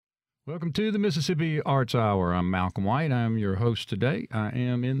Welcome to the Mississippi Arts Hour. I'm Malcolm White. I'm your host today. I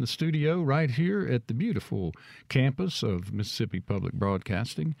am in the studio right here at the beautiful campus of Mississippi Public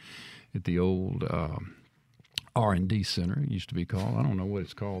Broadcasting at the old R&D Center, it used to be called. I don't know what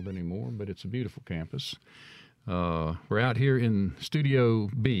it's called anymore, but it's a beautiful campus. We're out here in Studio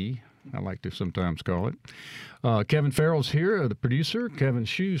B, I like to sometimes call it. Kevin Farrell's here, the producer. Kevin's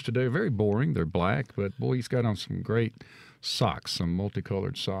shoes today are very boring. They're black, but boy, he's got on some great socks, some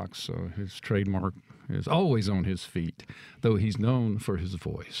multicolored socks. His trademark is always on his feet, though he's known for his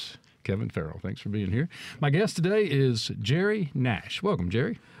voice. Kevin Farrell, thanks for being here. My guest today is Jere Nash. Welcome,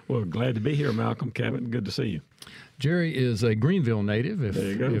 Jere. Well, glad to be here, Malcolm. Kevin, good to see you. Jere is a Greenville native,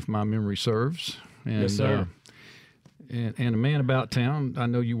 if my memory serves. And, yes, sir. And a man about town. I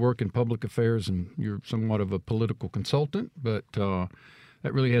know you work in public affairs and you're somewhat of a political consultant, but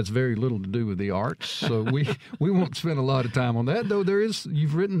that really has very little to do with the arts. So we won't spend a lot of time on that, though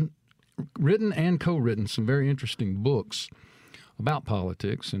you've written and co-written some very interesting books about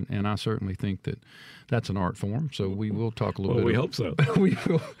politics, and I certainly think that that's an art form. So we will talk a little bit. We hope so. We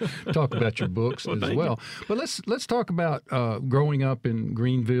will talk about your books as well. But let's talk about growing up in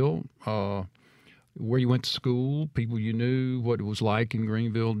Greenville, where you went to school, people you knew, what it was like in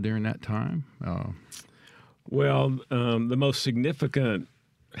Greenville during that time. Well, the most significant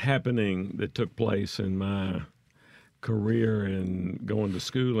happening that took place in my career in going to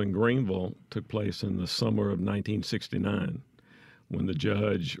school in Greenville took place in the summer of 1969, when the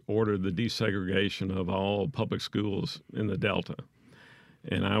judge ordered the desegregation of all public schools in the Delta.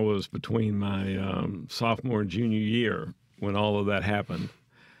 And I was between my sophomore and junior year when all of that happened.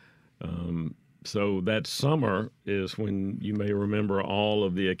 So that summer is when, you may remember, all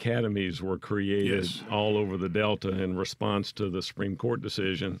of the academies were created all over the Delta in response to the Supreme Court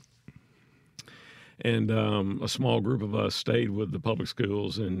decision. And a small group of us stayed with the public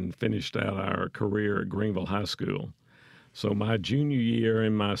schools and finished out our career at Greenville High School. So my junior year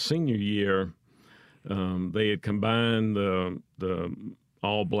and my senior year, they had combined the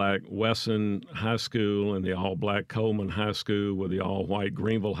all-black Wesson High School and the all-black Coleman High School with the all-white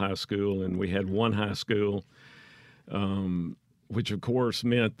Greenville High School, and we had one high school, which of course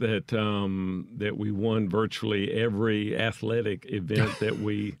meant that that we won virtually every athletic event that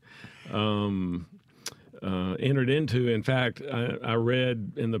we entered into. In fact, I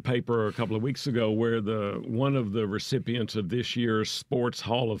read in the paper a couple of weeks ago where one of the recipients of this year's Sports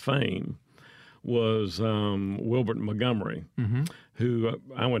Hall of Fame was Wilbert Montgomery, who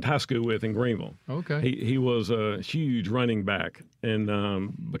I went to high school with in Greenville. Okay. He was a huge running back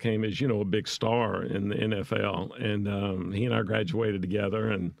and became, as you know, a big star in the NFL. And he and I graduated together.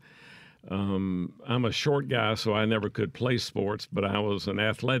 And I'm a short guy, so I never could play sports, but I was an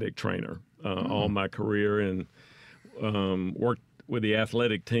athletic trainer all my career and worked with the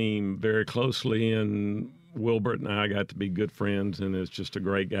athletic team very closely, and Wilbert and I got to be good friends, and is just a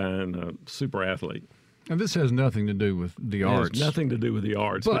great guy and a super athlete. And this has nothing to do with the arts. It has nothing to do with the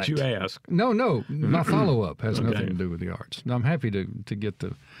arts, but you ask. No, my follow-up has nothing to do with the arts. Now, I'm happy to get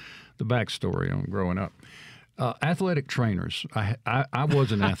the backstory on growing up. Athletic trainers. I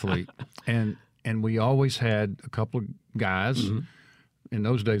was an athlete, and we always had a couple of guys. In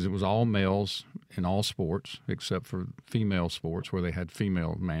those days, it was all males in all sports, except for female sports, where they had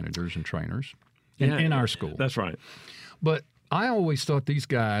female managers and trainers in our school. That's right. But I always thought these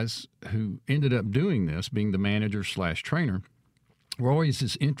guys who ended up doing this, being the manager / trainer, were always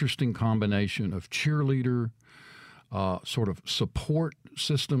this interesting combination of cheerleader, sort of support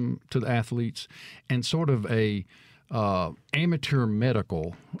system to the athletes, and sort of a amateur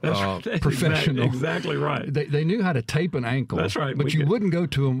medical professional. Exactly right. They knew how to tape an ankle. That's right. But you wouldn't go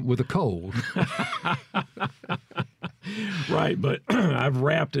to them with a cold. Right, but I've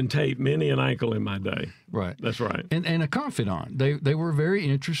wrapped and taped many an ankle in my day. Right. That's right. And a confidant. They were a very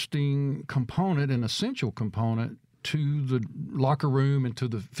interesting component, an essential component to the locker room and to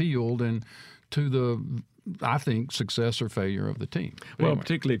the field and to the, I think, success or failure of the team. But Well, anyway.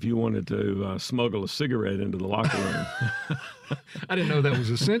 particularly if you wanted to smuggle a cigarette into the locker room. I didn't know that was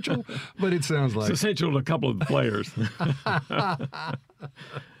essential, but it sounds like It's essential to a couple of the players.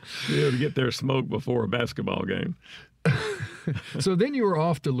 To get their smoke before a basketball game. So then you were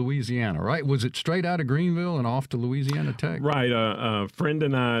off to Louisiana, right? Was it straight out of Greenville and off to Louisiana Tech? Right. A friend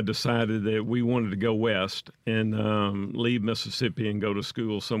and I decided that we wanted to go west and leave Mississippi and go to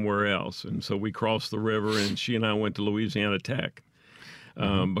school somewhere else. And so we crossed the river, and she and I went to Louisiana Tech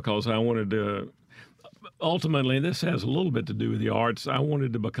because I wanted to ultimately, this has a little bit to do with the arts. I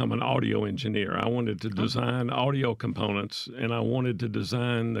wanted to become an audio engineer. I wanted to design audio components, and I wanted to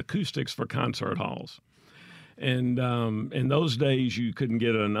design acoustics for concert halls. And in those days, you couldn't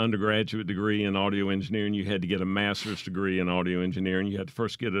get an undergraduate degree in audio engineering. You had to get a master's degree in audio engineering. You had to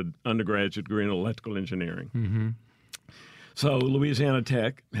first get an undergraduate degree in electrical engineering. Mm-hmm. So Louisiana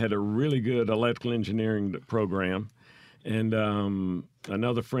Tech had a really good electrical engineering program. And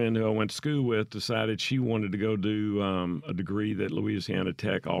another friend who I went to school with decided she wanted to go do a degree that Louisiana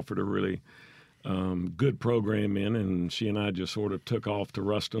Tech offered a really good program in, and she and I just sort of took off to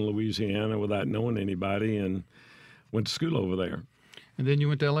Ruston, Louisiana without knowing anybody and went to school over there. And then you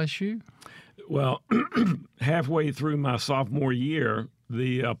went to LSU? Well, halfway through my sophomore year,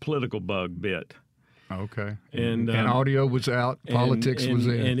 the political bug bit. Okay. And audio was out, politics was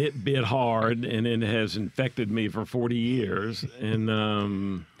in. And it bit hard, and it has infected me for 40 years. And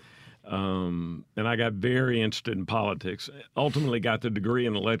I got very interested in politics. Ultimately got the degree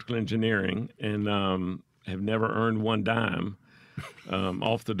in electrical engineering and have never earned one dime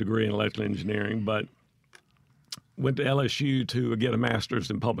off the degree in electrical engineering, but went to LSU to get a master's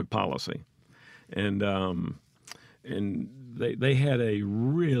in public policy. And they had a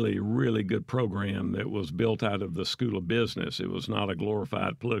really, really good program that was built out of the School of Business. It was not a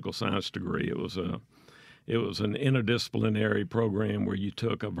glorified political science degree. It was an interdisciplinary program where you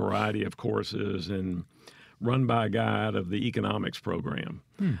took a variety of courses and run by a guy out of the economics program.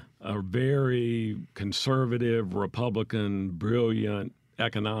 A very conservative, Republican, brilliant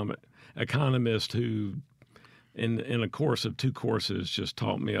economist who in a course of 2 courses just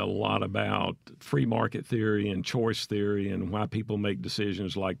taught me a lot about free market theory and choice theory and why people make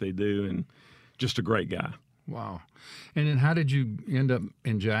decisions like they do, and just a great guy. Wow. And then how did you end up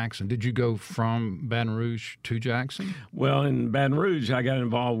in Jackson? Did you go from Baton Rouge to Jackson? Well, in Baton Rouge, I got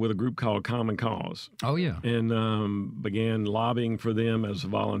involved with a group called Common Cause. Oh, yeah. And began lobbying for them as a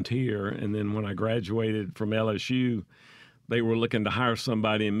volunteer. And then when I graduated from LSU, they were looking to hire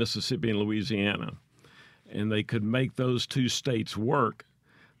somebody in Mississippi and Louisiana. And they could make those 2 states work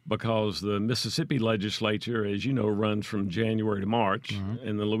because the Mississippi legislature, as you know, runs from January to March,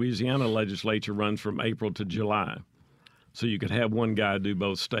 and the Louisiana legislature runs from April to July. So you could have one guy do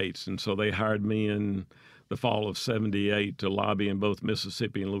both states. And so they hired me in the fall of '78 to lobby in both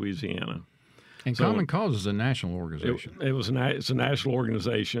Mississippi and Louisiana. And so Common Cause is a national organization. It's a national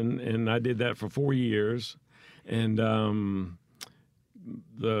organization, and I did that for 4 years, and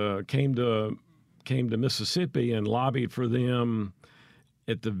came to Mississippi and lobbied for them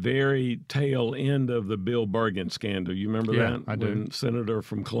at the very tail end of the Bill Bergen scandal. You remember that? I do. When Senator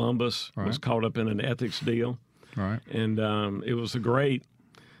from Columbus was caught up in an ethics deal. Right. And it was a great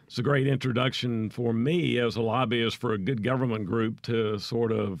introduction for me as a lobbyist for a good government group to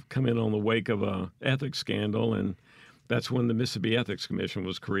sort of come in on the wake of a ethics scandal. And that's when the Mississippi Ethics Commission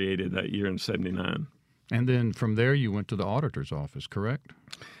was created that year in '79. And then from there, you went to the auditor's office, correct?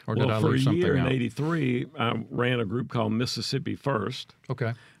 Or did I leave something out? For a year in '83, I ran a group called Mississippi First,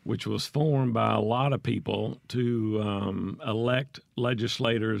 which was formed by a lot of people to elect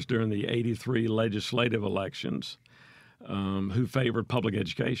legislators during the '83 legislative elections who favored public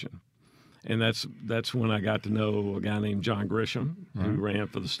education. And that's when I got to know a guy named John Grisham, who ran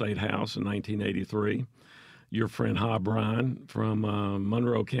for the State House in 1983. Your friend Hob Bryan from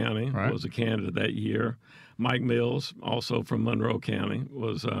Monroe County was a candidate that year. Mike Mills, also from Monroe County,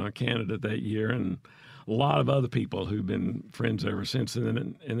 was a candidate that year, and a lot of other people who've been friends ever since.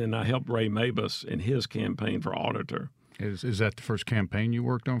 And then I helped Ray Mabus in his campaign for auditor. Is that the first campaign you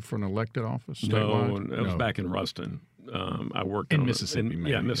worked on for an elected office? No, it was back in Ruston. I worked in Mississippi.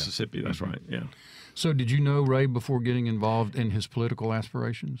 Mississippi. That's right. Yeah. So, did you know Ray before getting involved in his political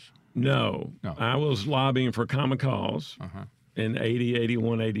aspirations? No. I was lobbying for Common Cause in '80,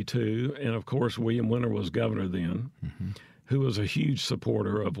 '81, '82, and of course William Winter was governor then, who was a huge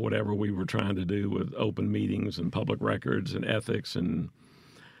supporter of whatever we were trying to do with open meetings and public records and ethics and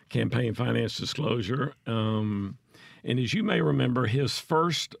campaign finance disclosure. And as you may remember, his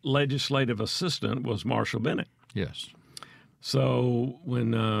first legislative assistant was Marshall Bennett. Yes. So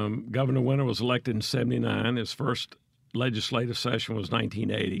when Governor Winter was elected in '79, his first legislative session was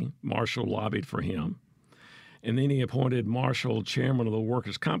 1980. Marshall lobbied for him. And then he appointed Marshall chairman of the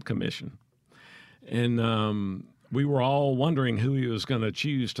Workers' Comp Commission. And we were all wondering who he was going to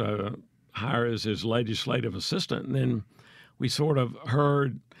choose to hire as his legislative assistant. And then we sort of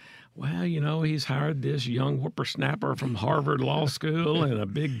heard, well, you know, he's hired this young whippersnapper from Harvard Law School and a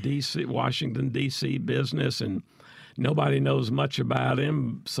big Washington, D.C. business, and nobody knows much about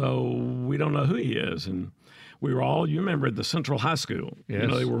him, so we don't know who he is. And we were all, you remember, at the Central High School. Yes. You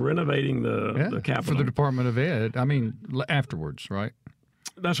know, they were renovating the Capitol. For the Department of Ed. I mean, afterwards, right?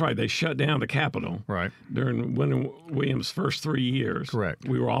 That's right. They shut down the Capitol. Right. During Wyndham Williams' first 3 years. Correct.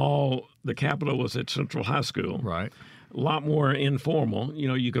 The Capitol was at Central High School. Right. A lot more informal. You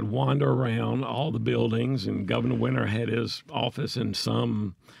know, you could wander around all the buildings, and Governor Winter had his office in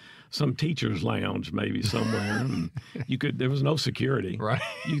some teacher's lounge maybe somewhere. And there was no security. Right.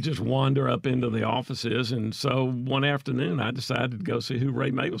 You just wander up into the offices. And so one afternoon I decided to go see who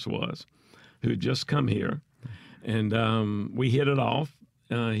Ray Mavis was, who had just come here. And we hit it off.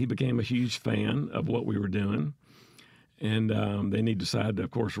 He became a huge fan of what we were doing. And then he decided to,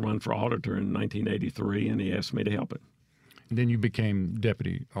 of course, run for auditor in 1983, and he asked me to help him. And then you became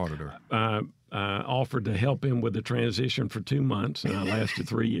deputy auditor. I offered to help him with the transition for 2 months, and I lasted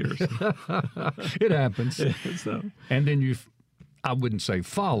 3 years. It happens. So, and then I wouldn't say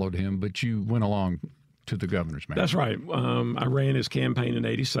followed him, but you went along to the governor's mansion. That's right. I ran his campaign in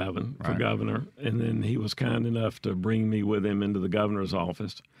 '87 for governor, and then he was kind enough to bring me with him into the governor's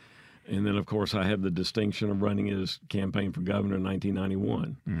office. And then, of course, I had the distinction of running his campaign for governor in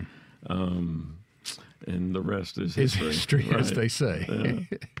 1991. And the rest is history. It's history, right. as they say.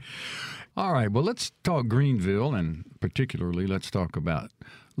 All right. Well, let's talk Greenville, and particularly let's talk about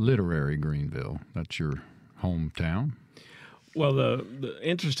literary Greenville. That's your hometown. Well, the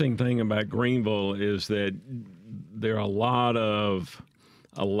interesting thing about Greenville is that there are a lot of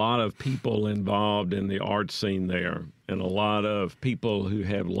people involved in the art scene there, and a lot of people who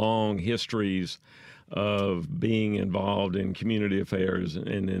have long histories of being involved in community affairs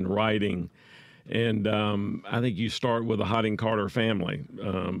and in writing. And I think you start with the Harding Carter family.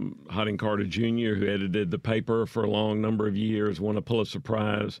 Harding Carter Jr., who edited the paper for a long number of years, won a Pulitzer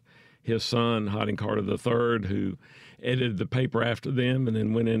Prize. His son, Harding Carter III, who edited the paper after them and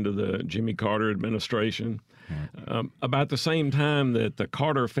then went into the Jimmy Carter administration. About the same time that the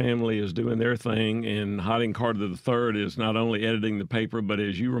Carter family is doing their thing, and Harding Carter III is not only editing the paper, but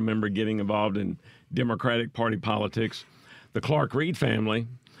as you remember, getting involved in Democratic Party politics, the Clark Reed family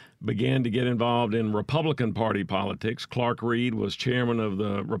began to get involved in Republican Party politics. Clark Reed was chairman of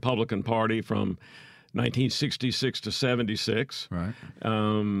the Republican Party from 1966 to 76. Right.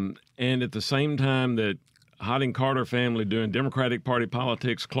 And at the same time that Harding Carter family doing Democratic Party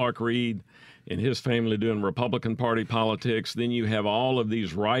politics, Clark Reed and his family doing Republican Party politics, then you have all of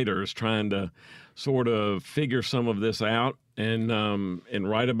these writers trying to sort of figure some of this out and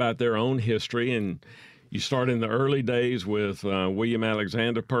write about their own history. And you start in the early days with William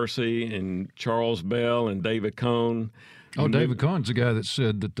Alexander Percy and Charles Bell and David Cohn. Oh, David Cohn's the guy that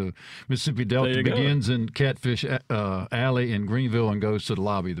said that the Mississippi Delta begins in Catfish Alley in Greenville and goes to the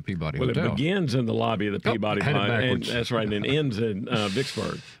lobby of the Peabody Hotel. Well, it begins in the lobby of the Peabody Hotel. And that's right, and ends in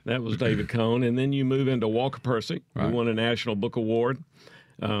Vicksburg. That was David Cohn. And then you move into Walker Percy, who won a National Book Award.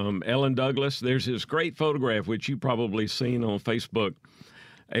 Ellen Douglas, there's this great photograph, which you've probably seen on Facebook.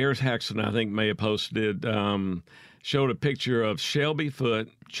 Ayers Haxton, I think, may have posted, showed a picture of Shelby Foote,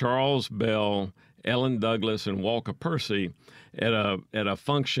 Charles Bell, Ellen Douglas, and Walker Percy at a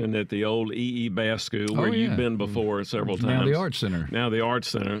function at the old E.E. Bass School, where you've been before several times. Now the Art Center. Now the Art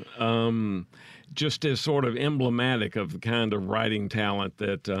Center. Just as sort of emblematic of the kind of writing talent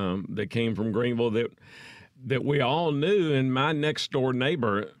that came from Greenville that we all knew. And my next door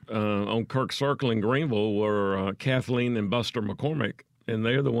neighbor on Kirk Circle in Greenville were Kathleen and Buster McCormick. And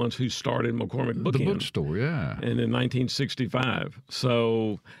they're the ones who started McCormick Book The Inn. bookstore, yeah. And in 1965.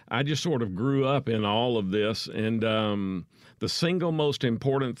 So I just sort of grew up in all of this. And the single most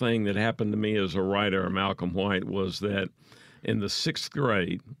important thing that happened to me as a writer, Malcolm White, was that in the 6th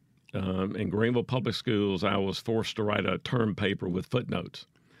grade in Greenville Public Schools, I was forced to write a term paper with footnotes.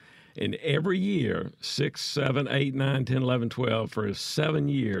 And every year, 6, 7, 8, 9, 10, 11, 12, for 7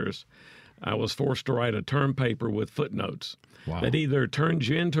 years, I was forced to write a term paper with footnotes. Wow. That either turns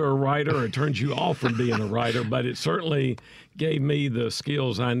you into a writer or turns you off from being a writer, but it certainly gave me the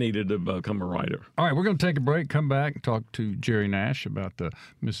skills I needed to become a writer. All right, we're going to take a break, come back, and talk to Jere Nash about the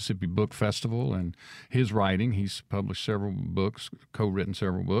Mississippi Book Festival and his writing. He's published several books, co-written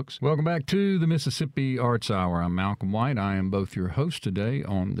several books. Welcome back to the Mississippi Arts Hour. I'm Malcolm White. I am both your host today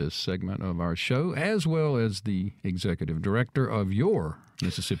on this segment of our show, as well as the executive director of your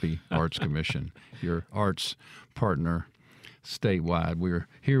Mississippi Arts Commission, your arts partner statewide. We're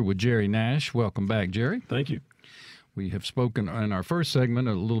here with Jere Nash. Welcome back, Jere. Thank you. We have spoken in our first segment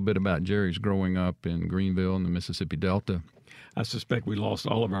a little bit about Jere's growing up in Greenville and the Mississippi Delta. I suspect we lost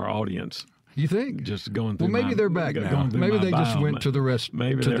all of our audience. You think? Just going through. Well, maybe they're back now. Maybe they just went to the rest.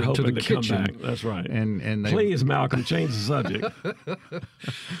 Maybe they're hoping to kitchen. Come back. That's right. And please, Malcolm, change the subject.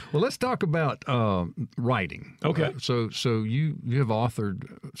 Well, let's talk about writing. Okay. So you have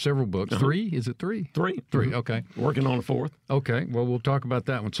authored several books. Three? Is it three? Three. Three, okay. Working on a fourth. Okay, well, we'll talk about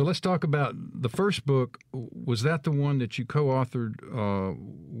that one. So let's talk about the first book. Was that the one that you co-authored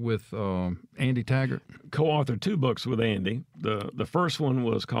with Andy Taggart? Co-authored 2 books with Andy. The first one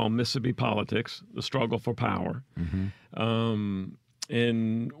was called Mississippi Politics, The Struggle for Power.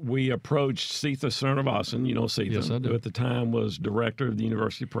 And we approached Seetha Srinivasan, you know Seetha, Yes, I do. who at the time was director of the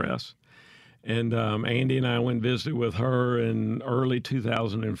University Press. And Andy and I went and visited with her in early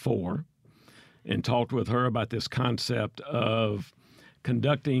 2004 and talked with her about this concept of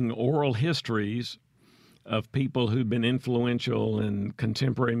conducting oral histories of people who've been influential in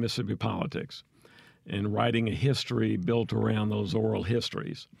contemporary Mississippi politics and writing a history built around those oral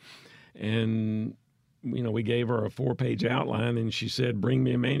histories. And we gave her a 4-page outline, and she said, "Bring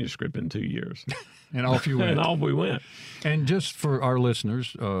me a manuscript in 2 years." And off you went. And off we went. And just for our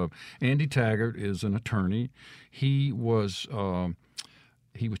listeners, Andy Taggart is an attorney. He was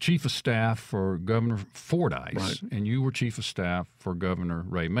chief of staff for Governor Fordyce, Right. and you were chief of staff for Governor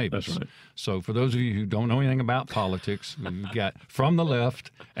Ray Mapes. That's right. So for those of you who don't know anything about politics, you've got from the left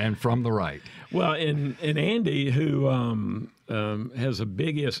and from the right. Well, and Andy, who has a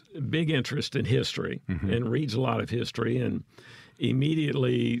big interest in history and reads a lot of history, and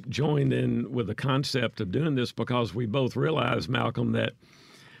immediately joined in with the concept of doing this because we both realized, Malcolm, that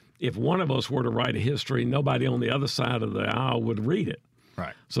if one of us were to write a history, nobody on the other side of the aisle would read it.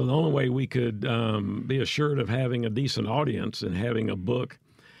 Right. So the only way we could be assured of having a decent audience and having a book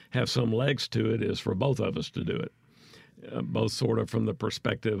have some legs to it is for both of us to do it, both sort of from the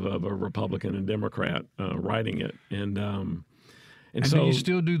perspective of a Republican and Democrat writing it. And so do you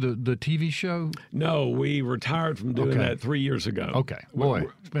still do the TV show? No, we retired from doing Okay. that 3 years ago. Okay. Boy,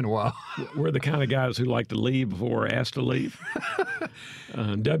 it's been a while. We're the kind of guys who like to leave before we're asked to leave.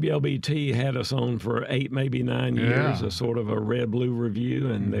 WLBT had us on for 8, maybe 9 years, Yeah. a sort of a red-blue review,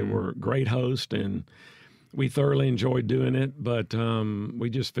 and they were great hosts, and we thoroughly enjoyed doing it, but we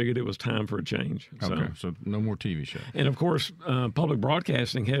just figured it was time for a change. Okay, so no more TV show. And, of course, public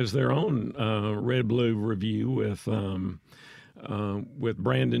broadcasting has their own red-blue review with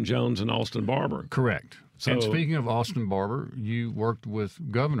Brandon Jones and Austin Barber. Correct. So- And speaking of Austin Barber, you worked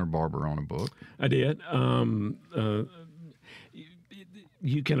with Governor Barber on a book. I did.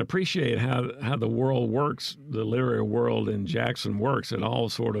 You can appreciate how the world works, the literary world in Jackson works. It all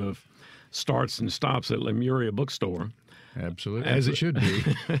sort of starts and stops at Lemuria Bookstore. Absolutely. As it should be.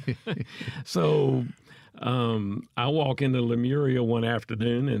 So I walk into Lemuria one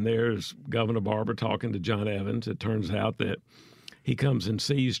afternoon, and there's Governor Barber talking to John Evans. It turns out that he comes and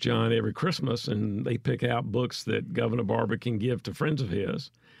sees John every Christmas, and they pick out books that Governor Barber can give to friends of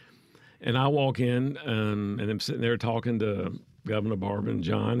his. And I walk in, and I'm sitting there talking to Governor Barber and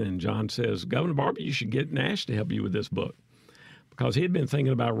John says, "Governor Barber, you should get Nash to help you with this book." Because he had been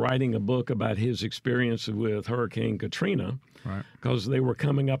thinking about writing a book about his experience with Hurricane Katrina, Right. because they were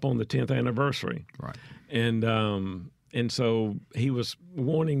coming up on the 10th anniversary. Right. And so he was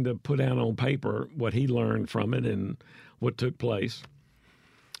wanting to put out on paper what he learned from it and what took place.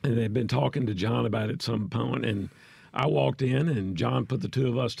 And they'd been talking to John about it at some point. And I walked in, and John put the two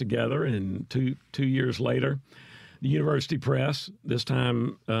of us together. And two years later, the University Press, this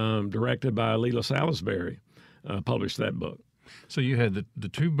time directed by Leila Salisbury, published that book. So you had the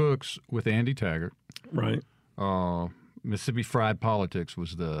 2 books with Andy Taggart. Right. Mississippi Fried Politics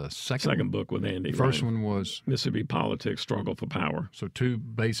was the Second book with Andy. First right. one was Mississippi Politics, Struggle for Power. so 2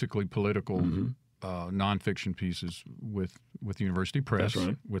 basically political nonfiction pieces with the University Press. That's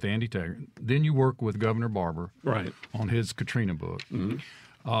right. With Andy Taggart. Then you work with Governor Barber Right. on his Katrina book.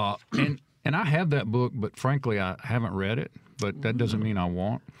 And I have that book, but frankly, I haven't read it. But that doesn't mean I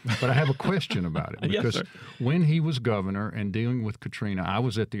won't. But I have a question about it. Yes, Because sir. when he was governor and dealing with Katrina, I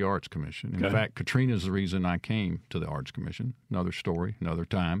was at the Arts Commission. In Okay. fact, Katrina is the reason I came to the Arts Commission. Another story, another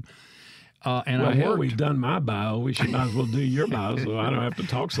time. And Well, I hell, worked. we've done my bio. We should might as well do your bio so I don't have to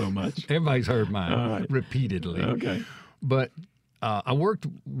talk so much. Everybody's heard mine All right. repeatedly. Okay. But I worked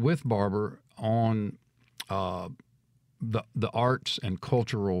with Barber on the arts and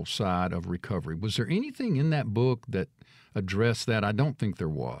cultural side of recovery. Was there anything in that book that addressed that? I don't think there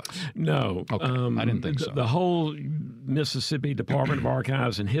was. No. Okay. I didn't think so. The whole Mississippi Department of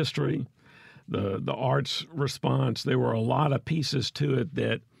Archives and History, the arts response, there were a lot of pieces to it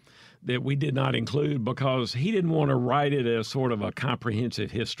that we did not include because he didn't want to write it as sort of a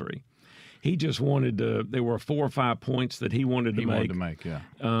comprehensive history. He just wanted to, there were 4 or 5 points that he wanted to make. Yeah.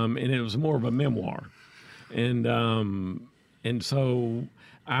 And it was more of a memoir. And so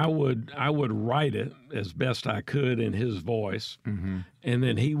I would write it as best I could in his voice, and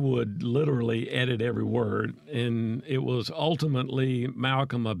then he would literally edit every word. And it was ultimately,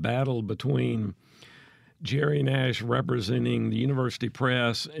 Malcolm, a battle between Jere Nash representing the University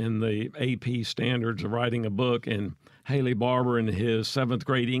Press and the AP standards of writing a book, and Haley Barber and his 7th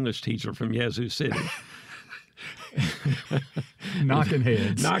grade English teacher from Yazoo City. Knocking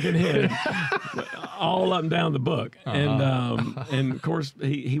heads all up and down the book. And of course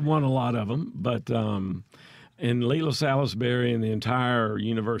he won a lot of them, but and Leela Salisbury and the entire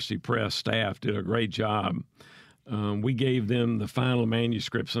University Press staff did a great job. We gave them the final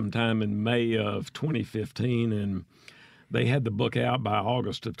manuscript sometime in May of 2015, and they had the book out by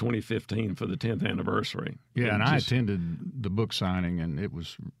August of 2015 for the 10th anniversary. Yeah, and I attended the book signing, and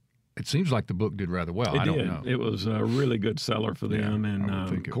it seems like the book did rather well. I don't know. It was a really good seller for them, and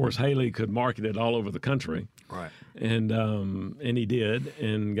of course Haley could market it all over the country. Right. And he did,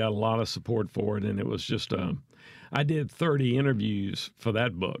 and got a lot of support for it. And it was just I did 30 interviews for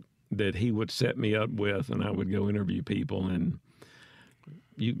that book that he would set me up with, and I would go interview people. And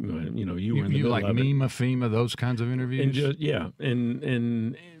you were in the middle like of MEMA, FEMA, those kinds of interviews. And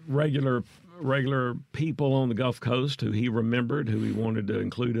and regular people on the Gulf Coast who he remembered, who he wanted to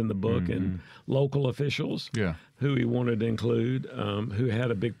include in the book, and local officials who he wanted to include, who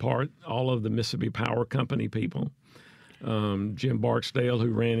had a big part, all of the Mississippi Power Company people, Jim Barksdale, who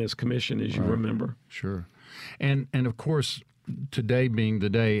ran his commission, as you remember. Sure. And of course, today being the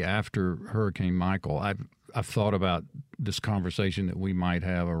day after Hurricane Michael, I've thought about this conversation that we might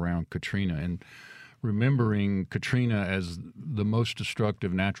have around Katrina, and remembering Katrina as the most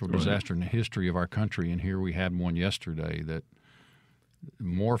destructive natural disaster in the history of our country. And here we had one yesterday that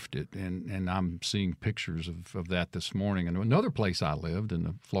morphed it. And I'm seeing pictures of that this morning. And another place I lived in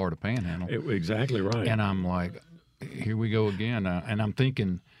the Florida Panhandle. Exactly right. And I'm like, here we go again. And I'm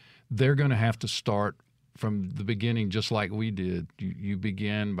thinking they're going to have to start from the beginning, just like we did. You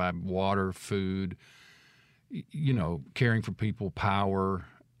begin by water, food, caring for people, power,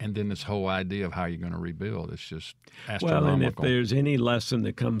 and then this whole idea of how you're going to rebuild. It's just astronomical. Well, and if there's any lesson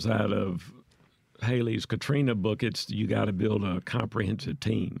that comes out of Haley's Katrina book, it's you got to build a comprehensive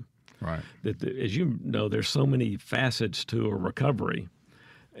team. Right. As you know, there's so many facets to a recovery.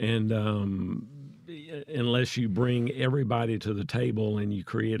 And unless you bring everybody to the table and you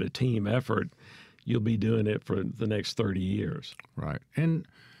create a team effort, you'll be doing it for the next 30 years. Right. And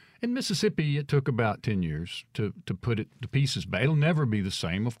in Mississippi, it took about 10 years to put it to pieces back. It'll never be the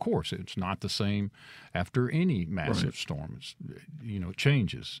same, of course. It's not the same after any massive storm. It's, it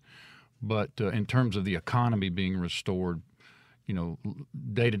changes. But in terms of the economy being restored,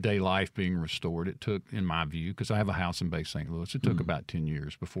 day-to-day life being restored, it took, in my view, because I have a house in Bay St. Louis, it took about 10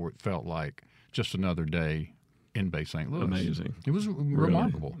 years before it felt like just another day in Bay St. Louis. Amazing. It was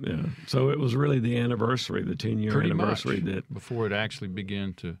remarkable. Yeah. So it was really the anniversary, the 10-year anniversary that before it actually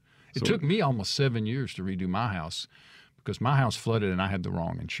began to. It took me almost 7 years to redo my house because my house flooded and I had the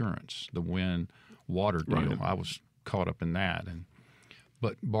wrong insurance, the wind water deal. Right. I was caught up in that.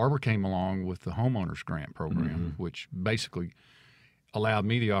 But Barbara came along with the homeowners grant program, which basically allowed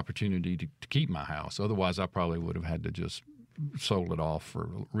me the opportunity to keep my house. Otherwise, I probably would have had to just sold it off for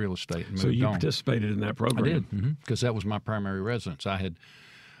real estate and moved on. So you participated in that program? I did, because that was my primary residence.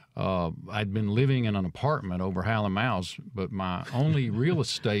 I'd been living in an apartment over Howland Mouse, but my only real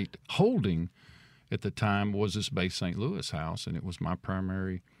estate holding at the time was this Bay St. Louis house, and it was my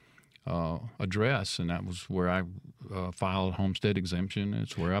primary address, and that was where I filed homestead exemption.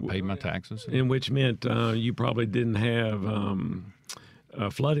 It's where I paid my taxes. And which meant you probably didn't have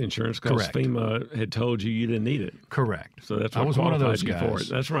flood insurance because FEMA had told you didn't need it. Correct. So that's what I was one of those guys. For it.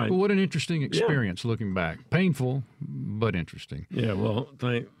 That's right. Well, what an interesting experience looking back. Painful, but interesting. Yeah, well,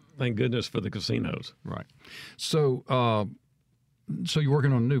 thank goodness for the casinos. Right. So you're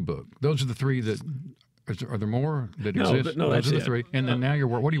working on a new book. Those are the three that are there more that exist? No, those that's are the three. And then now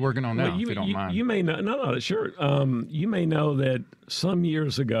what are you working on now, if you don't mind? You may know. No, sure. You may know that some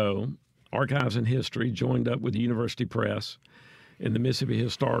years ago, Archives and History joined up with the University Press and the Mississippi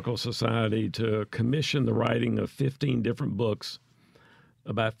Historical Society to commission the writing of 15 different books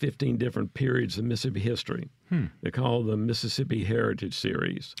about 15 different periods of Mississippi history. They call the Mississippi Heritage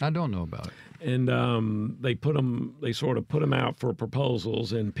Series. I don't know about it. And they sort of put them out for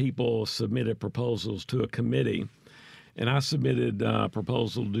proposals, and people submitted proposals to a committee. And I submitted a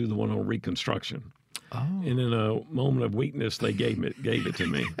proposal to do the one on Reconstruction. Oh. And in a moment of weakness, they gave it to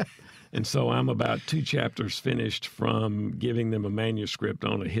me. And so I'm about 2 chapters finished from giving them a manuscript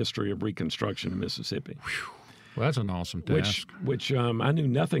on a history of Reconstruction in Mississippi. Whew. Well, that's an awesome task. Which I knew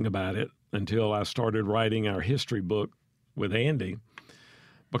nothing about it until I started writing our history book with Andy.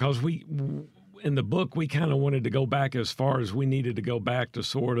 because in the book, we kind of wanted to go back as far as we needed to go back to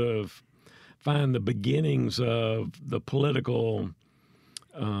sort of find the beginnings of the political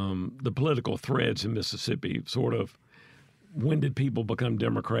threads in Mississippi. Sort of, when did people become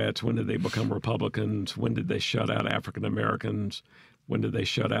Democrats? When did they become Republicans? When did they shut out African Americans? When did they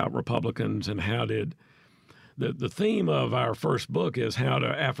shut out Republicans? And how did the theme of our first book is how do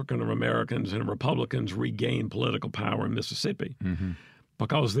African Americans and Republicans regain political power in Mississippi? Mm-hmm.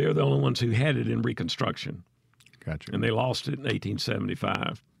 Because they're the only ones who had it in Reconstruction. Gotcha. And they lost it in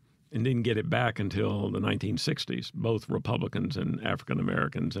 1875 and didn't get it back until the 1960s, both Republicans and African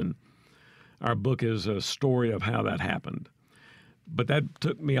Americans. And our book is a story of how that happened. But that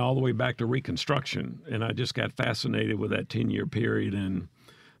took me all the way back to Reconstruction, and I just got fascinated with that 10-year period. And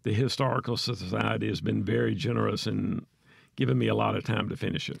the Historical Society has been very generous in giving me a lot of time to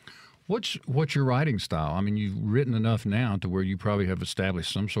finish it. What's your writing style? I mean, you've written enough now to where you probably have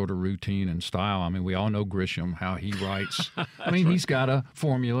established some sort of routine and style. I mean, we all know Grisham, how he writes. I mean, right. He's got a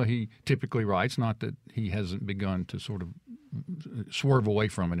formula he typically writes, not that he hasn't begun to sort of swerve away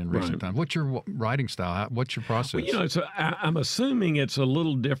from it in recent times. What's your writing style? What's your process? Well, I'm assuming it's a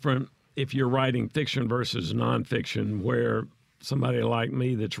little different if you're writing fiction versus nonfiction, where somebody like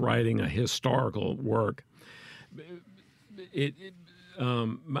me that's writing a historical work,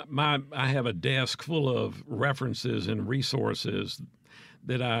 I have a desk full of references and resources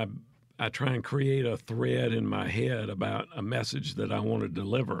that I try and create a thread in my head about a message that I want to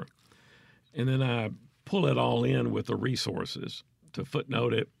deliver. And then I pull it all in with the resources, to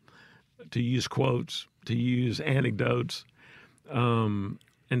footnote it, to use quotes, to use anecdotes. And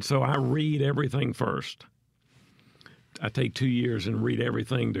so I read everything first. I take 2 years and read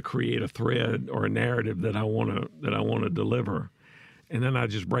everything to create a thread or a narrative that I want to deliver. And then I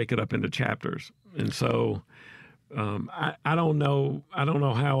just break it up into chapters. And so I don't know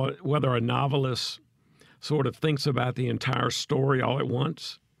whether a novelist sort of thinks about the entire story all at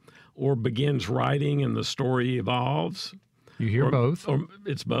once or begins writing and the story evolves. You hear both? Or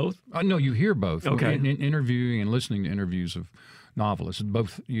it's both? No, you hear both. Okay. In interviewing and listening to interviews of novelists,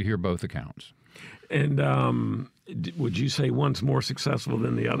 you hear both accounts. And would you say one's more successful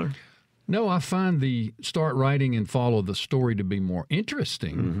than the other? No, I find the start writing and follow the story to be more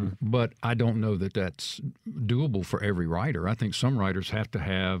interesting, but I don't know that that's doable for every writer. I think some writers have to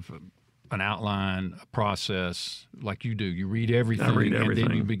have an outline, a process, like you do. You read everything, and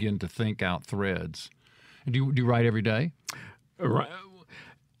then you begin to think out threads. Do you write every day?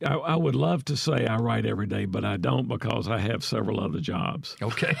 I would love to say I write every day, but I don't, because I have several other jobs.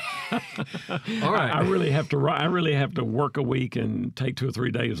 Okay. All right. I really have to write. I really have to work a week and take 2 or 3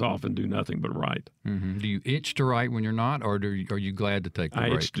 days off and do nothing but write. Mm-hmm. Do you itch to write when you're not, or are you glad to take the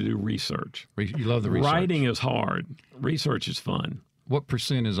break? I itch to do research. You love the research. Writing is hard. Research is fun. What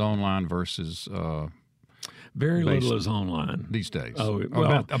percent is online versus very little is online these days? Oh,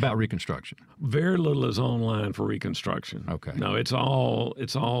 well, about Reconstruction. Very little is online for Reconstruction. Okay. No, it's all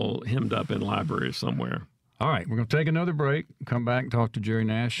hemmed up in libraries somewhere. All right, we're going to take another break, come back and talk to Jere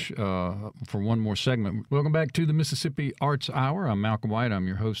Nash for one more segment. Welcome back to the Mississippi Arts Hour. I'm Malcolm White. I'm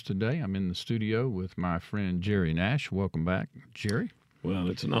your host today. I'm in the studio with my friend Jere Nash. Welcome back, Jere. Well,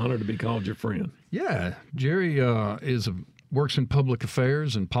 it's an honor to be called your friend. Yeah, Jere works in public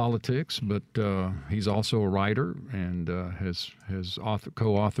affairs and politics, but he's also a writer and has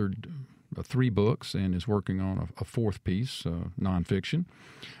co-authored 3 books and is working on a 4th piece, nonfiction.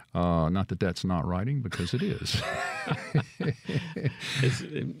 Not that that's not writing, because it is.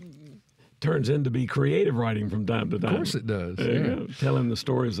 It turns into be creative writing from time to time. Of course it does. Yeah. Telling the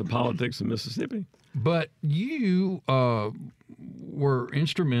stories of politics in Mississippi. But you were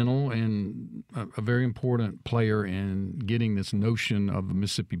instrumental and a very important player in getting this notion of the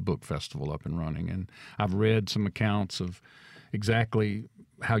Mississippi Book Festival up and running. And I've read some accounts of exactly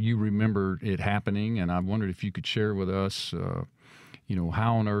how you remember it happening, and I wondered if you could share with us,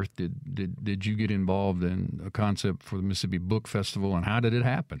 how on earth did you get involved in a concept for the Mississippi Book Festival, and how did it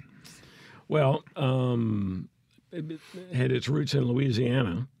happen? Well, it had its roots in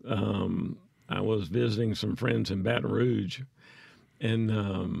Louisiana. I was visiting some friends in Baton Rouge,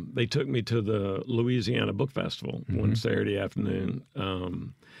 and they took me to the Louisiana Book Festival one Saturday afternoon.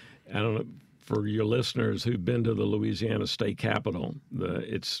 I don't know, for your listeners who've been to the Louisiana State Capitol,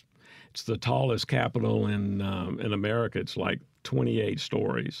 it's the tallest capitol in America. It's like 28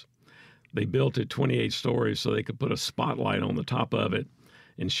 stories. They built it 28 stories so they could put a spotlight on the top of it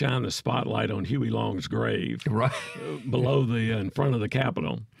and shine the spotlight on Huey Long's grave, right below in front of the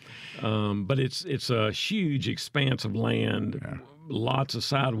Capitol. But it's a huge expanse of land, lots of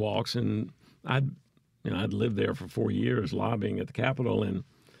sidewalks, and I'd lived there for 4 years lobbying at the Capitol, and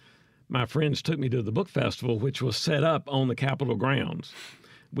my friends took me to the book festival, which was set up on the Capitol grounds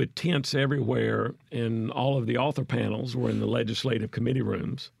with tents everywhere, and all of the author panels were in the legislative committee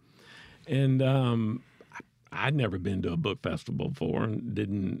rooms. And I'd never been to a book festival before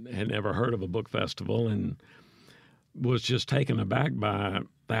and had never heard of a book festival, and was just taken aback by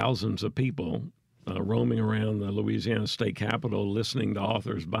thousands of people roaming around the Louisiana State Capitol, listening to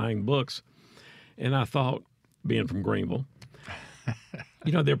authors, buying books. And I thought, being from Greenville,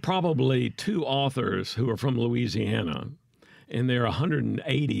 there are probably 2 authors who are from Louisiana, and there are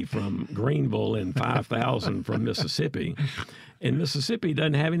 180 from Greenville and 5,000 from Mississippi. And Mississippi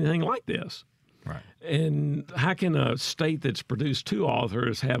doesn't have anything like this. Right. And how can a state that's produced 2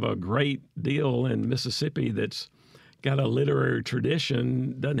 authors have a great deal, and Mississippi that's got a literary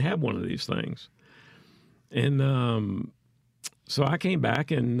tradition doesn't have one of these things? And so I came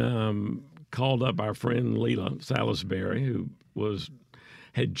back and called up our friend Leila Salisbury, who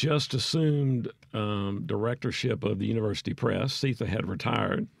had just assumed directorship of the University Press. Setha had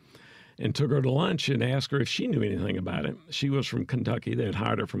retired, and took her to lunch and asked her if she knew anything about it. She was from Kentucky. They had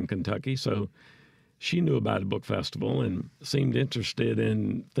hired her from Kentucky, so she knew about a book festival and seemed interested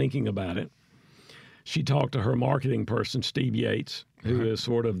in thinking about it. She talked to her marketing person, Steve Yates, who is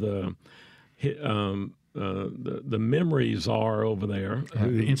sort of the memory czar over there.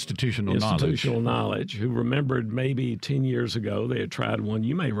 The institutional knowledge, who remembered maybe 10 years ago they had tried one.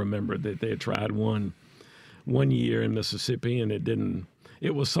 You may remember that they had tried one year in Mississippi, and it didn't.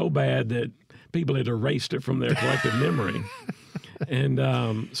 It was so bad that people had erased it from their collective memory. And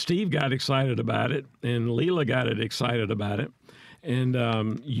Steve got excited about it, and Leila got excited about it. And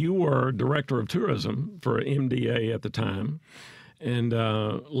you were director of tourism for MDA at the time. And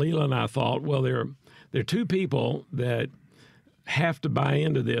Leila and I thought, well, there are 2 people that have to buy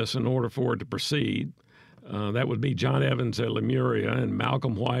into this in order for it to proceed. That would be John Evans at Lemuria and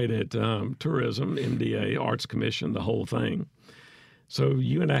Malcolm White at Tourism, MDA, Arts Commission, the whole thing. So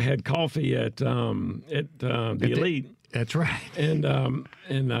you and I had coffee at the Elite. That's right. And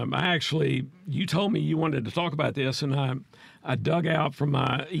I actually, you told me you wanted to talk about this, and I dug out from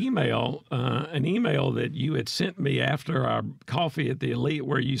my email an email that you had sent me after our coffee at the Elite,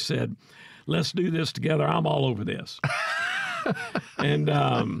 where you said, "Let's do this together. I'm all over this."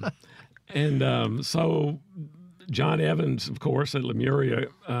 So John Evans, of course, at Lemuria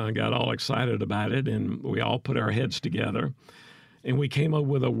got all excited about it, and we all put our heads together. And we came up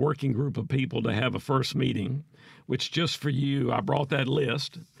with a working group of people to have a first meeting, which just for you, I brought that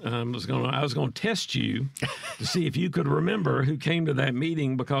list. I was going to test you to see if you could remember who came to that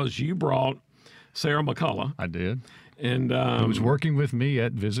meeting, because you brought Sarah McCullough. I did. And who was working with me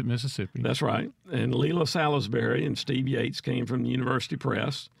at Visit Mississippi. That's right. And Leila Salisbury and Steve Yates came from the University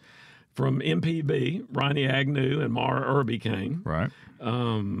Press. From MPB, Ronnie Agnew and Mara Irby came. Right.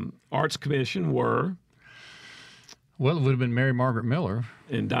 Arts Commission were... Well, it would have been Mary Margaret Miller.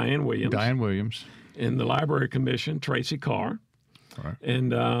 And Diane Williams. In the Library Commission, Tracy Carr. Right.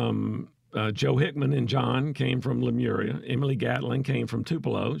 And Joe Hickman and John came from Lemuria. Emily Gatlin came from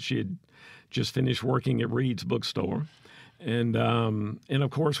Tupelo. She had just finished working at Reed's bookstore. And of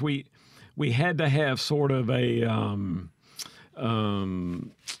course, we had to have sort of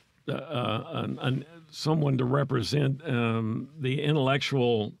someone to represent the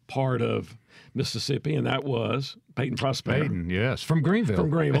intellectual part of Mississippi, and that was Peyton Prospero. Peyton, yes, from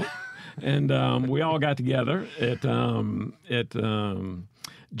Greenville. And we all got together at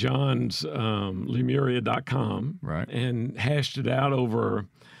John's Lemuria.com, right, and hashed it out over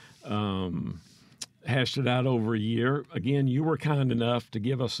a year. Again, you were kind enough to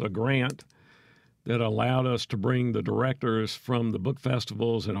give us a grant that allowed us to bring the directors from the book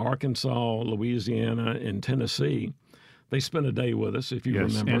festivals in Arkansas, Louisiana, and Tennessee. They spent a day with us, if you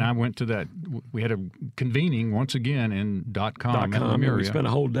remember. And I went to that. We had a convening once again in .com at Lemuria. We spent a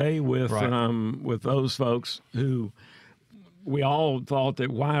whole day with those folks who we all thought that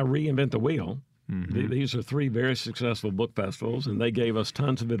why reinvent the wheel? Mm-hmm. These are 3 very successful book festivals, and they gave us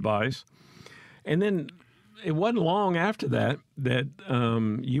tons of advice. And then it wasn't long after that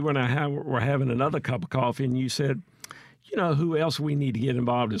you and I were having another cup of coffee, and you said, who else we need to get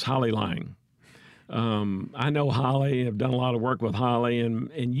involved is Holly Lang. I know Holly, I've done a lot of work with Holly,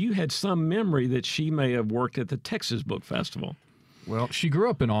 and you had some memory that she may have worked at the Texas Book Festival. Well, she grew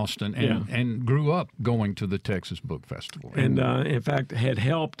up in Austin and grew up going to the Texas Book Festival. And in fact, had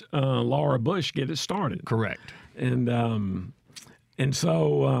helped Laura Bush get it started. Correct. And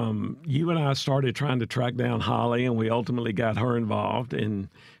so you and I started trying to track down Holly, and we ultimately got her involved, and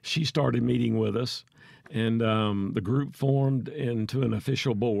she started meeting with us. And the group formed into an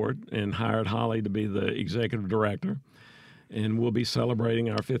official board and hired Holly to be the executive director. and we'll be celebrating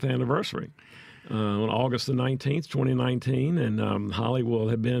our 5th anniversary on August the 19th, 2019. And Holly will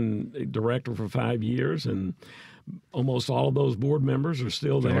have been a director for 5 years, and almost all of those board members are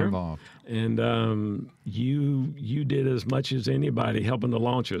still there. Involved. And you did as much as anybody helping to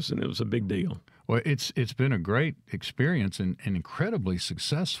launch us, and it was a big deal. Well, it's been a great experience and incredibly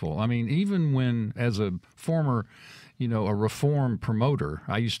successful. I mean, even when, as a former, a reform promoter,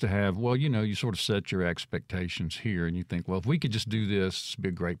 I used to have, you sort of set your expectations here, and you think, well, if we could just do this, it'd be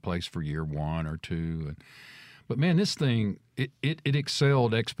a great place for year 1 or 2. But man, this thing, it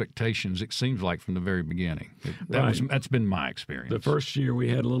excelled expectations, it seems like, from the very beginning. That's been my experience. The first year we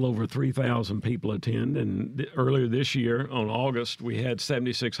had a little over 3,000 people attend, and earlier this year, on August, we had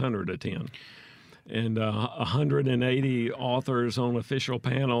 7,600 attend. And 180 authors on official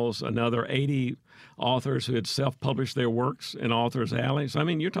panels, another 80 authors who had self-published their works in Authors Alley. So, I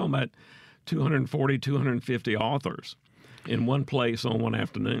mean, you're talking about 240, 250 authors in one place on one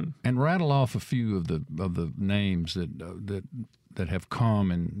afternoon. And rattle off a few of the names that have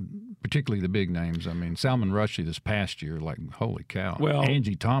come, and particularly the big names. I mean, Salman Rushdie this past year, like, holy cow. Well,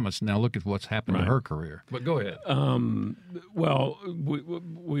 Angie Thomas, now look at what's happened to her career. But go ahead. Well,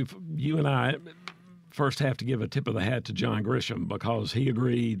 you and I first have to give a tip of the hat to John Grisham, because he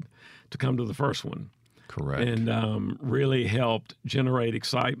agreed to come to the first one. Correct. And really helped generate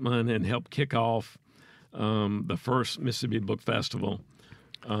excitement and help kick off the first Mississippi Book Festival.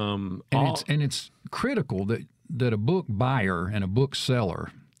 It's critical that a book buyer and a book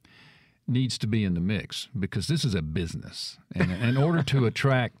seller needs to be in the mix, because this is a business. And in order to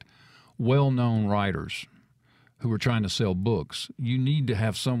attract well-known writers who are trying to sell books, you need to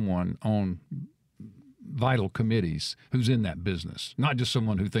have someone on vital committees who's in that business, not just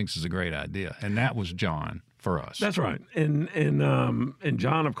someone who thinks it's a great idea. And that was John for us. That's right. And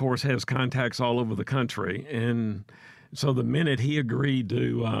John, of course, has contacts all over the country. And so the minute he agreed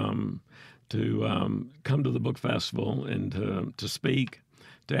to come to the book festival and to speak,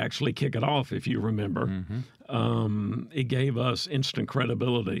 to actually kick it off, if you remember, it gave us instant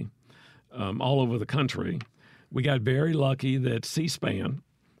credibility all over the country. We got very lucky that C-SPAN,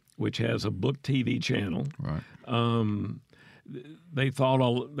 which has a book TV channel, right, they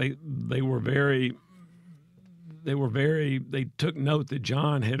took note that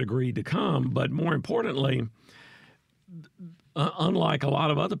John had agreed to come, but more importantly, unlike a lot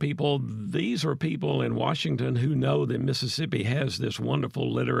of other people, these are people in Washington who know that Mississippi has this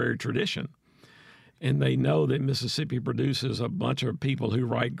wonderful literary tradition. And they know that Mississippi produces a bunch of people who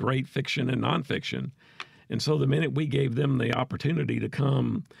write great fiction and nonfiction. And so the minute we gave them the opportunity to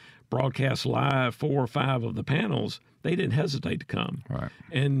come broadcast live 4 or 5 of the panels, they didn't hesitate to come. Right.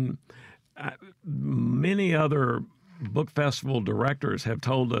 And many other book festival directors have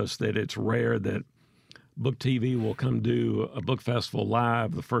told us that it's rare that Book TV will come do a book festival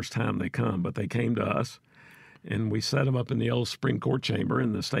live the first time they come, but they came to us, and we set them up in the old Supreme Court chamber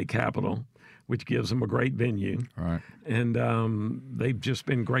in the state capitol, which gives them a great venue. Right. And they've just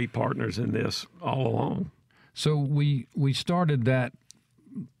been great partners in this all along. So we started that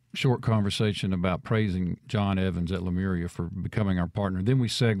short conversation about praising John Evans at Lemuria for becoming our partner. Then we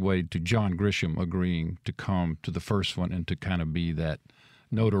segued to John Grisham agreeing to come to the first one and to kind of be that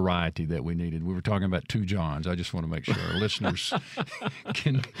notoriety that we needed. We were talking about 2 Johns. I just want to make sure our listeners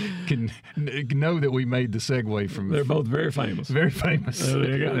can know that we made the segue from. They're both very famous. Very famous.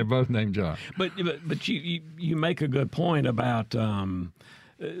 There you go. They're both named John. But you make a good point about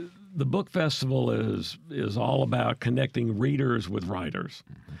the book festival is all about connecting readers with writers.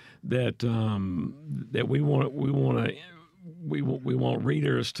 That we want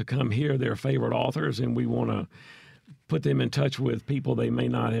readers to come hear their favorite authors, and we want to put them in touch with people they may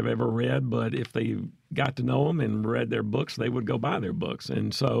not have ever read, but if they got to know them and read their books, they would go buy their books.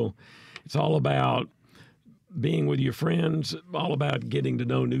 And so it's all about being with your friends, all about getting to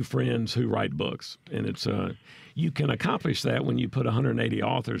know new friends who write books. And it's you can accomplish that when you put 180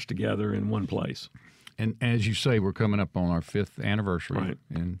 authors together in one place. And as you say, we're coming up on our 5th anniversary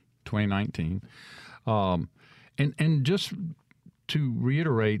in 2019. And just to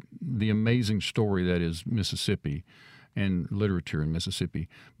reiterate the amazing story that is Mississippi and literature in Mississippi,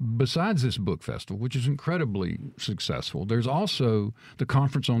 besides this book festival, which is incredibly successful, there's also the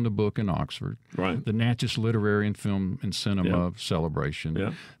Conference on the Book in Oxford, the Natchez Literary and Film and Cinema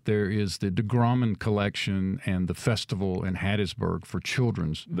Celebration. There is the de Grauman Collection and the festival in Hattiesburg for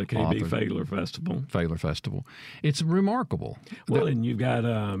children's the KB Failer Festival. Failer Festival. It's remarkable. Well, and you've got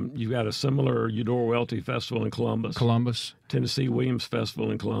a similar Eudora Welty Festival in Columbus. Tennessee Williams Festival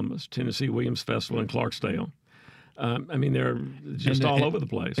in Columbus. Tennessee Williams Festival in Clarksdale. I mean, they're just all over the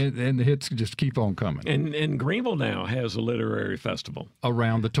place. And the hits just keep on coming. And Greenville now has a literary festival.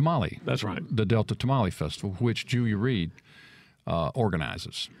 Around the tamale. That's right. The Delta Tamale Festival, which Julia Reed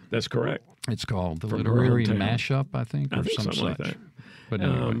organizes. That's correct. It's called the From her Literary hometown. Mashup, I think, or some something like such. that. But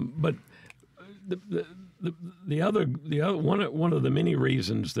anyway. But the other one of the many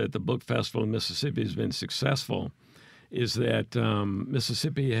reasons that the book festival in Mississippi has been successful is that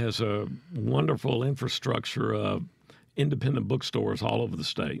Mississippi has a wonderful infrastructure of independent bookstores all over the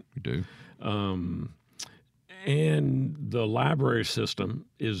state. We do. And the library system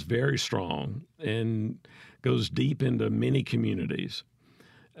is very strong and goes deep into many communities.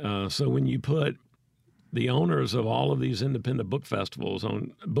 So when you put the owners of all of these independent book festivals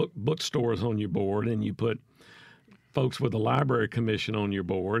on bookstores on your board, and you put folks with the Library Commission on your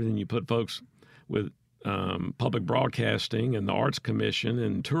board, and you put folks with public broadcasting and the Arts Commission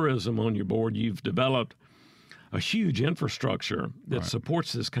and tourism on your board, you've developed a huge infrastructure that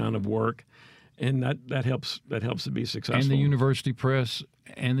supports this kind of work, and that helps it be successful. And the University Press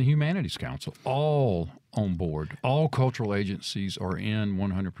and the Humanities Council, all on board. All cultural agencies are in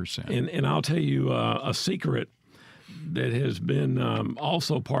 100%. And I'll tell you a secret that has been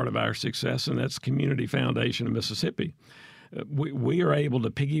also part of our success, and that's Community Foundation of Mississippi. We are able to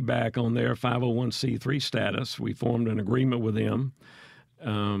piggyback on their 501c3 status. We formed an agreement with them.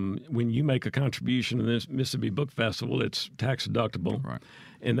 When you make a contribution to this Mississippi Book Festival, it's tax deductible. Right.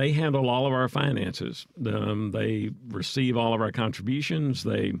 And they handle all of our finances. They receive all of our contributions.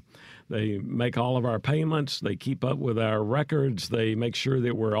 They make all of our payments. They keep up with our records. They make sure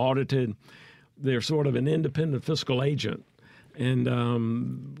that we're audited. They're sort of an independent fiscal agent.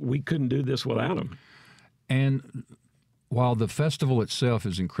 And we couldn't do this without them. And while the festival itself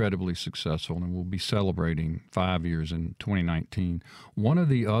is incredibly successful, and we'll be celebrating 5 years in 2019, one of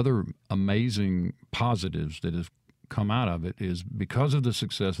the other amazing positives that has come out of it is because of the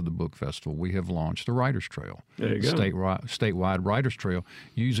success of the book festival, we have launched the Writers Trail, there you go. statewide Writers Trail,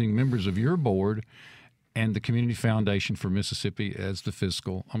 using members of your board and the Community Foundation for Mississippi as the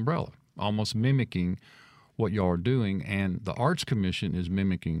fiscal umbrella, almost mimicking what y'all are doing. And the Arts Commission is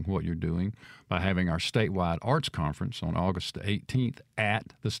mimicking what you're doing by having our statewide arts conference on August the 18th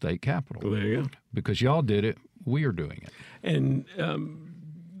at the state capitol. Well, there you go. Because y'all did it, we are doing it. And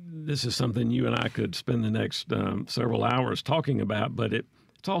this is something you and I could spend the next several hours talking about, but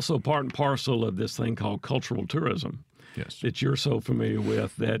it's also part and parcel of this thing called cultural tourism. Yes. That you're so familiar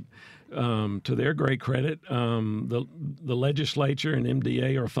with. That, to their great credit, the legislature and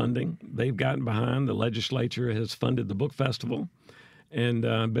MDA are funding. They've gotten behind. The legislature has funded the book festival and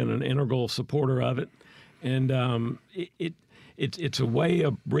been an integral supporter of it. And it's a way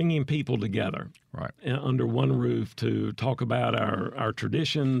of bringing people together, right, under one roof to talk about our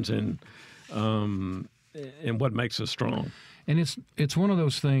traditions and what makes us strong. And it's one of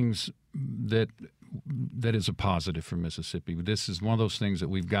those things that is a positive for Mississippi. This is one of those things that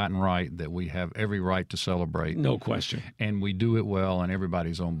we've gotten right, that we have every right to celebrate. No question. And we do it well, and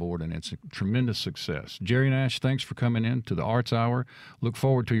everybody's on board, and it's a tremendous success. Jere Nash, thanks for coming in to the Arts Hour. Look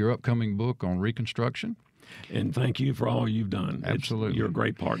forward to your upcoming book on Reconstruction. And thank you for all you've done. Absolutely. You're a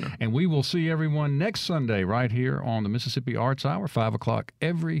great partner. And we will see everyone next Sunday right here on the Mississippi Arts Hour, 5 o'clock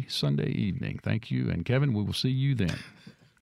every Sunday evening. Thank you. And Kevin, we will see you then.